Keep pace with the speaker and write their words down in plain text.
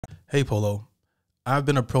Hey Polo, I've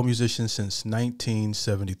been a pro musician since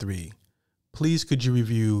 1973. Please could you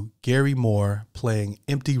review Gary Moore playing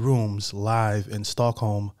Empty Rooms live in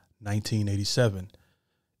Stockholm, 1987?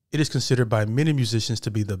 It is considered by many musicians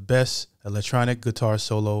to be the best electronic guitar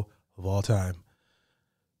solo of all time.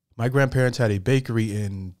 My grandparents had a bakery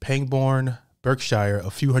in Pangbourne, Berkshire, a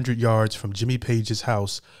few hundred yards from Jimmy Page's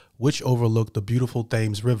house, which overlooked the beautiful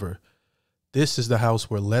Thames River. This is the house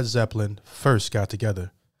where Led Zeppelin first got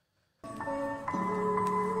together.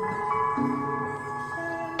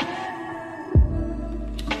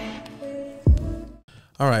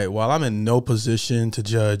 All right, while I'm in no position to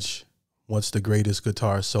judge what's the greatest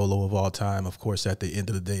guitar solo of all time, of course, at the end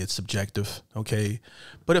of the day, it's subjective, okay?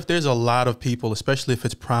 But if there's a lot of people, especially if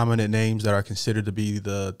it's prominent names that are considered to be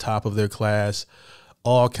the top of their class,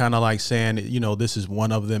 all kind of like saying, you know, this is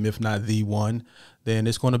one of them, if not the one, then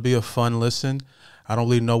it's going to be a fun listen. I don't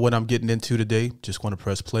really know what I'm getting into today. Just going to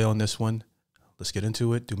press play on this one. Let's get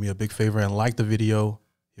into it. Do me a big favor and like the video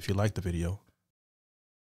if you like the video.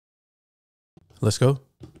 Let's go.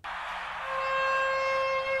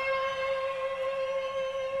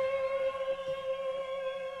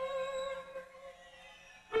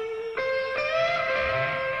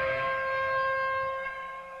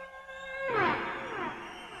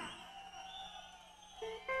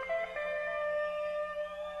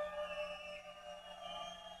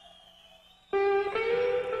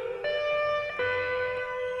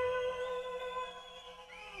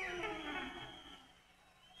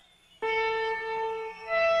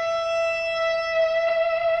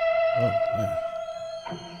 Oh, yeah.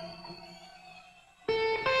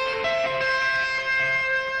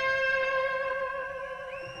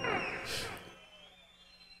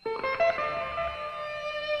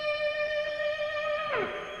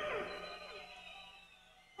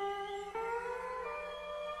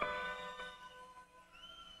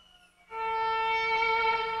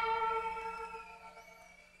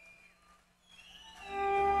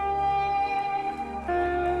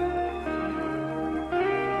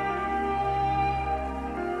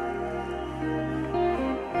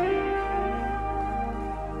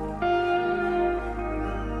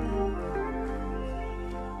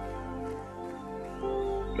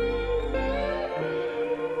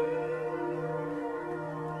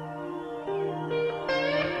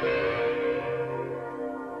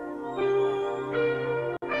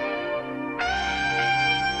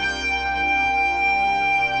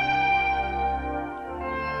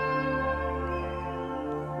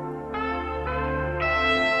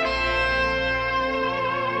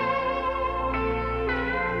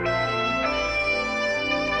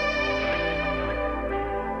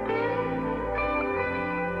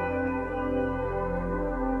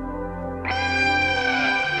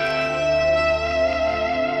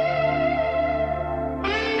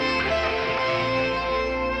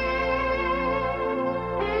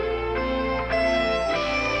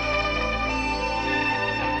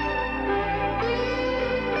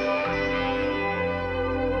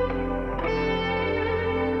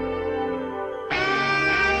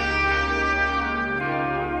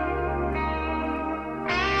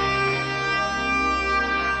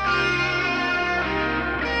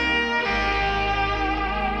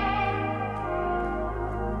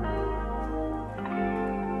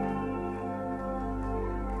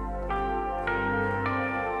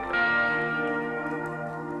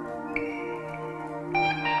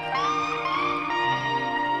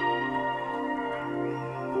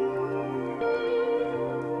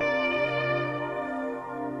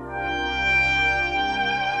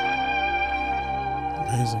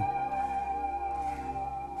 Amazing.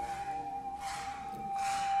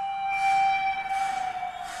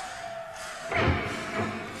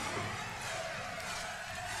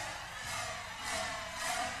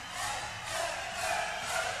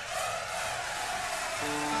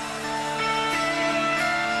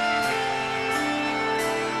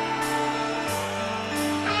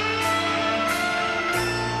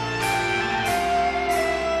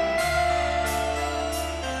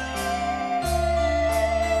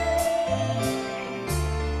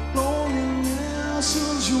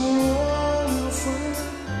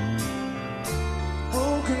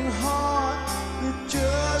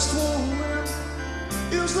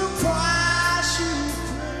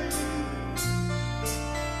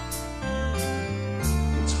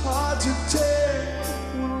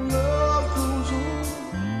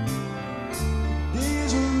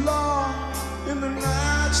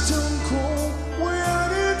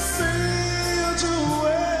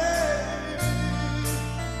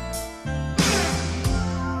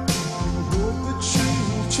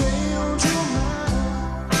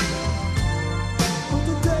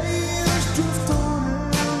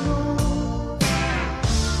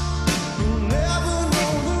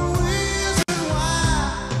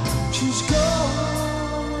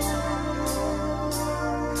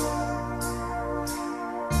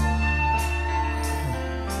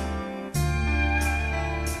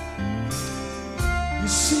 You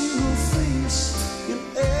see her face in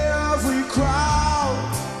every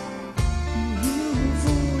crowd. You hear her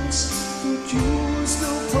voice, but you're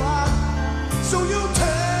still proud. So you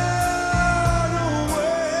turn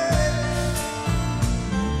away.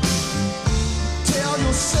 Tell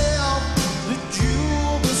yourself that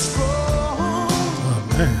you'll be strong. Oh,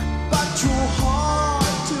 man. But your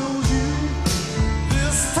heart tells you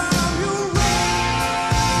this time you're wrong.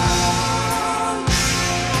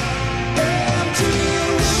 Empty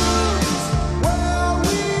room.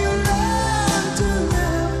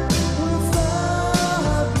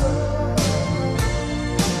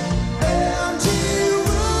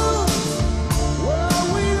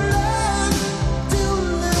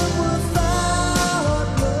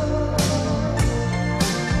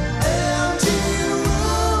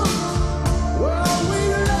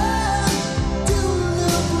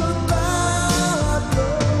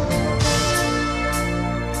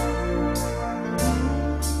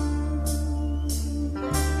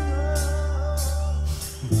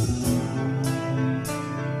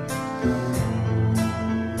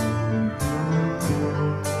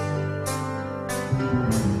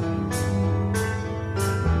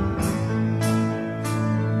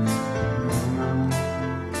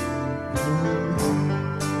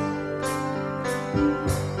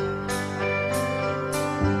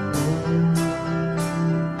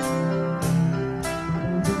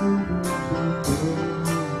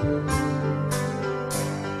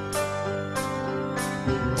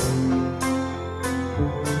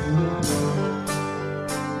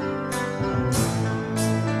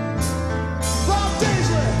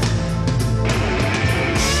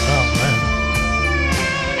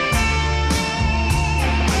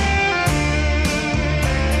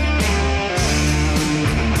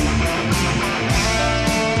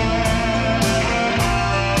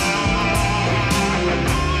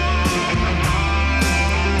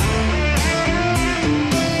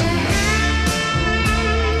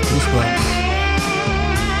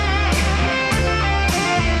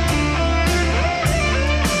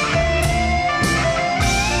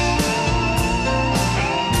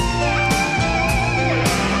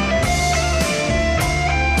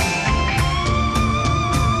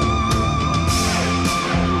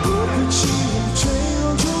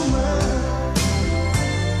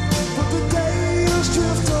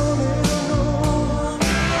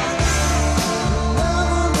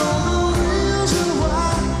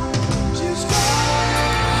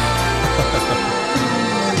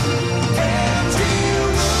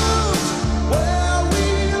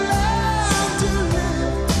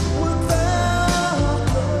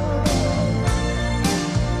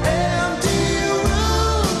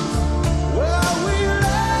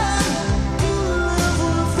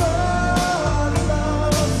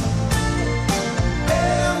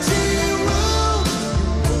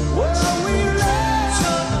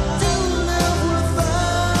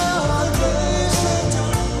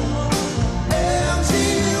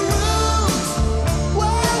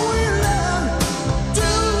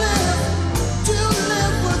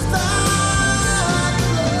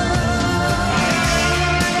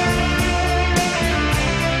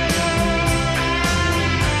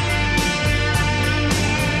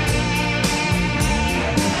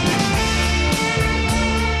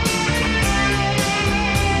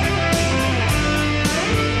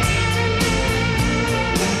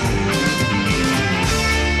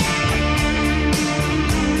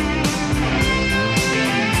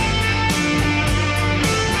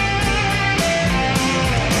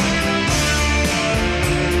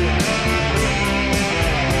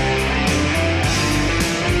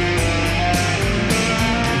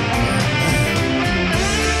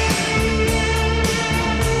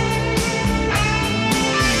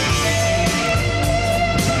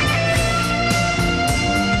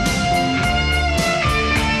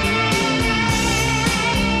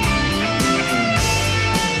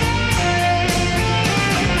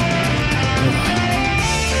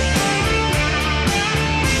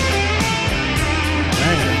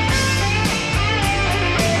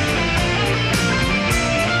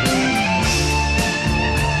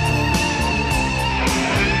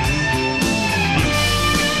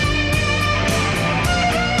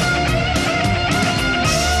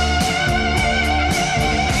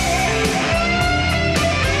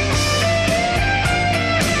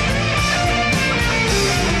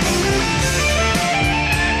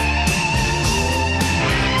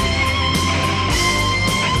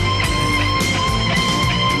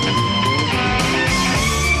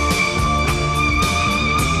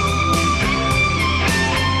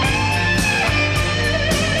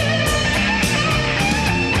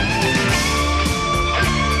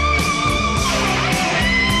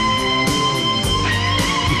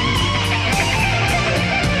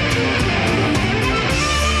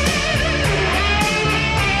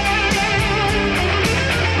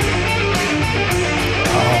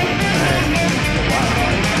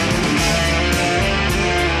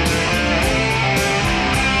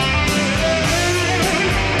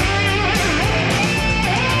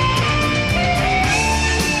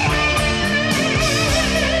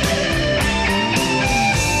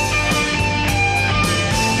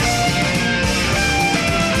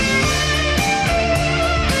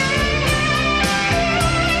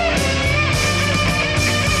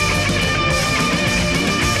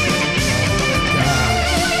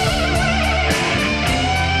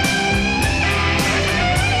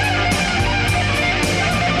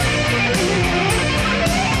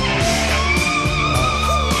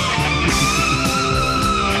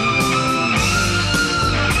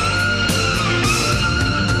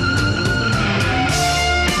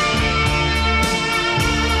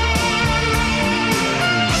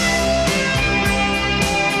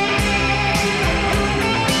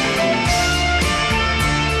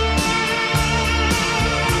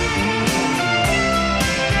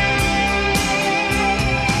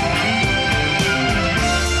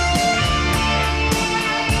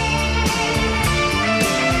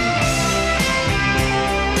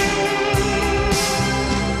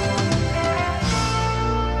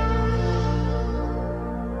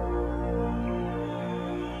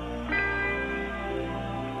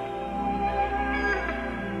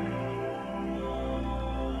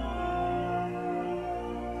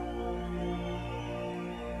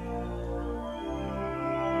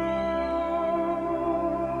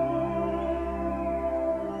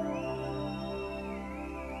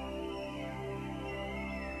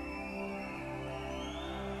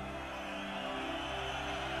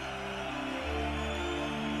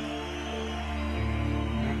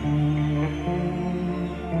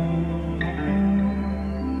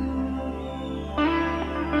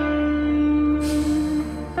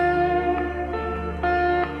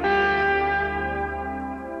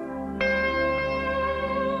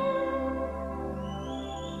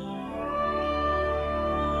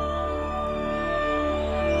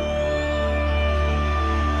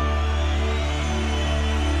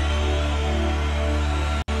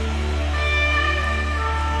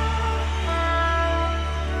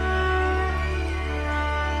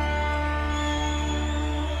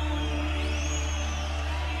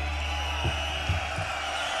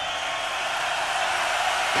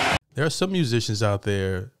 There are some musicians out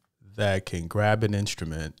there that can grab an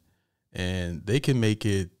instrument and they can make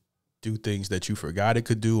it do things that you forgot it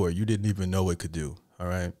could do or you didn't even know it could do. All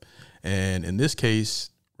right. And in this case,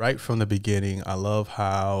 right from the beginning, I love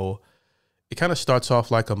how it kind of starts off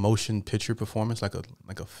like a motion picture performance, like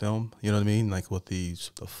a film, you know what I mean? Like with the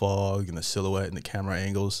fog and the silhouette and the camera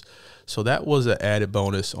angles. So that was an added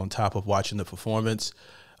bonus on top of watching the performance.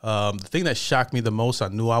 The thing that shocked me the most, I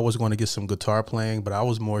knew I was going to get some guitar playing, but I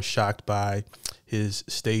was more shocked by his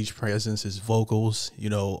stage presence, his vocals, you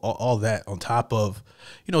know, all that on top of,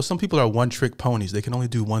 you know, some people are one-trick ponies. They can only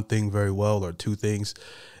do one thing very well or two things.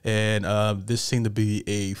 And this seemed to be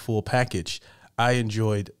a full package. I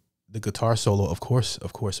enjoyed the guitar solo, of course.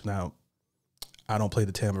 Now, I don't play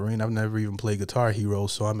the tambourine. I've never even played Guitar Hero,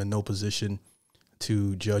 so I'm in no position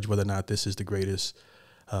to judge whether or not this is the greatest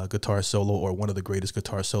guitar solo or one of the greatest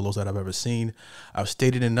guitar solos that I've ever seen. I've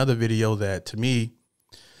stated in another video that to me,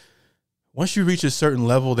 once you reach a certain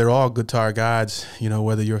level, they're all guitar gods. You know,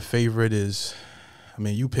 whether your favorite is, I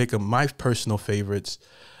mean, you pick them. My personal favorites,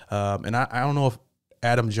 and I don't know if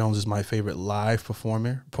Adam Jones is my favorite live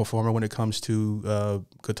performer when it comes to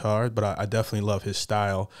guitar, but I definitely love his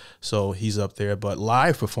style, so he's up there. But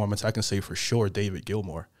live performance, I can say for sure David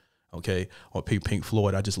Gilmour, okay, or Pink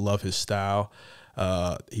Floyd. I just love his style.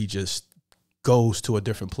 He just goes to a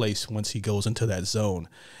different place once he goes into that zone.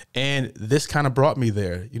 And this kind of brought me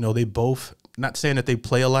there. You know, they both, not saying that they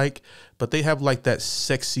play alike, but they have like that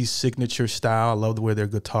sexy signature style. I love the way their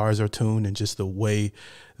guitars are tuned and just the way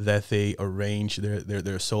that they arrange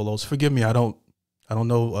their solos. Forgive me, I don't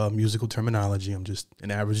know musical terminology. I'm just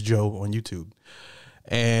an average Joe on YouTube.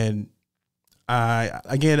 And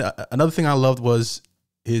again, another thing I loved was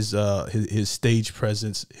his stage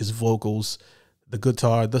presence, his vocals, the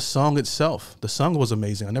guitar, the song itself. The song was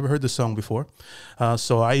amazing. I never heard the song before.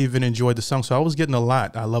 So I even enjoyed the song. So I was getting a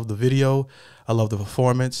lot. I love the video. I love the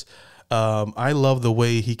performance. I love the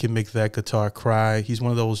way he can make that guitar cry. He's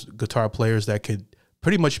one of those guitar players that could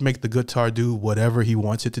pretty much make the guitar do whatever he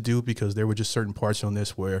wants it to do, because there were just certain parts on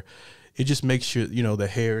this where it just makes you know, the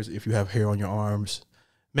hairs, if you have hair on your arms,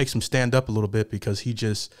 makes them stand up a little bit, because he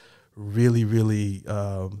just really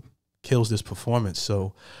kills this performance.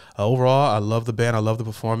 So overall, I love the band. I love the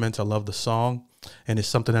performance. I love the song. And it's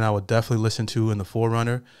something that I would definitely listen to in the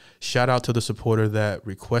Forerunner. Shout out to the supporter that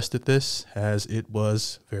requested this, as it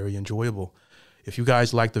was very enjoyable. If you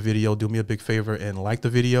guys like the video, do me a big favor and like the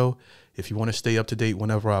video. If you want to stay up to date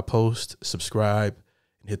whenever I post, subscribe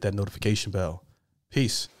and hit that notification bell.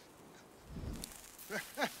 Peace.